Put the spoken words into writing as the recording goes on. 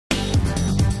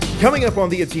Coming up on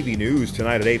Diya TV News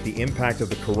tonight at 8, the impact of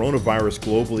the coronavirus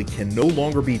globally can no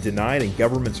longer be denied, and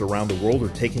governments around the world are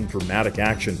taking dramatic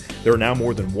action. There are now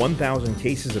more than 1,000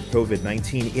 cases of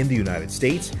COVID-19 in the United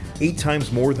States, 8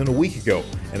 times more than a week ago.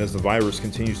 And as the virus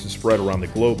continues to spread around the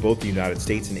globe, both the United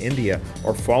States and India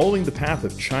are following the path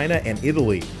of China and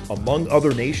Italy, among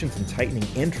other nations, in tightening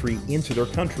entry into their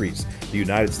countries. The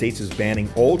United States is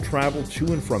banning all travel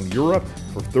to and from Europe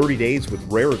for 30 days with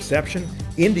rare exception.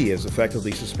 India is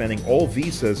effectively suspending all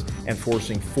visas and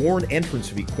forcing foreign entrants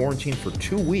to be quarantined for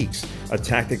 2 weeks, a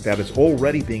tactic that is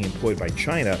already being employed by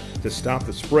China to stop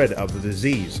the spread of the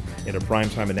disease. In a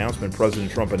primetime announcement,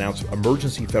 President Trump announced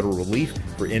emergency federal relief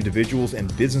for individuals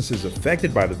and businesses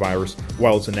affected by the virus.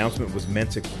 While his announcement was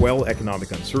meant to quell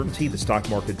economic uncertainty, the stock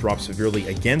market dropped severely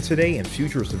again today, and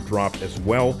futures have dropped as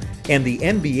well. And the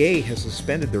NBA has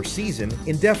suspended their season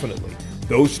indefinitely.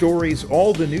 Those stories,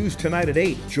 all the news tonight at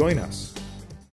 8. Join us.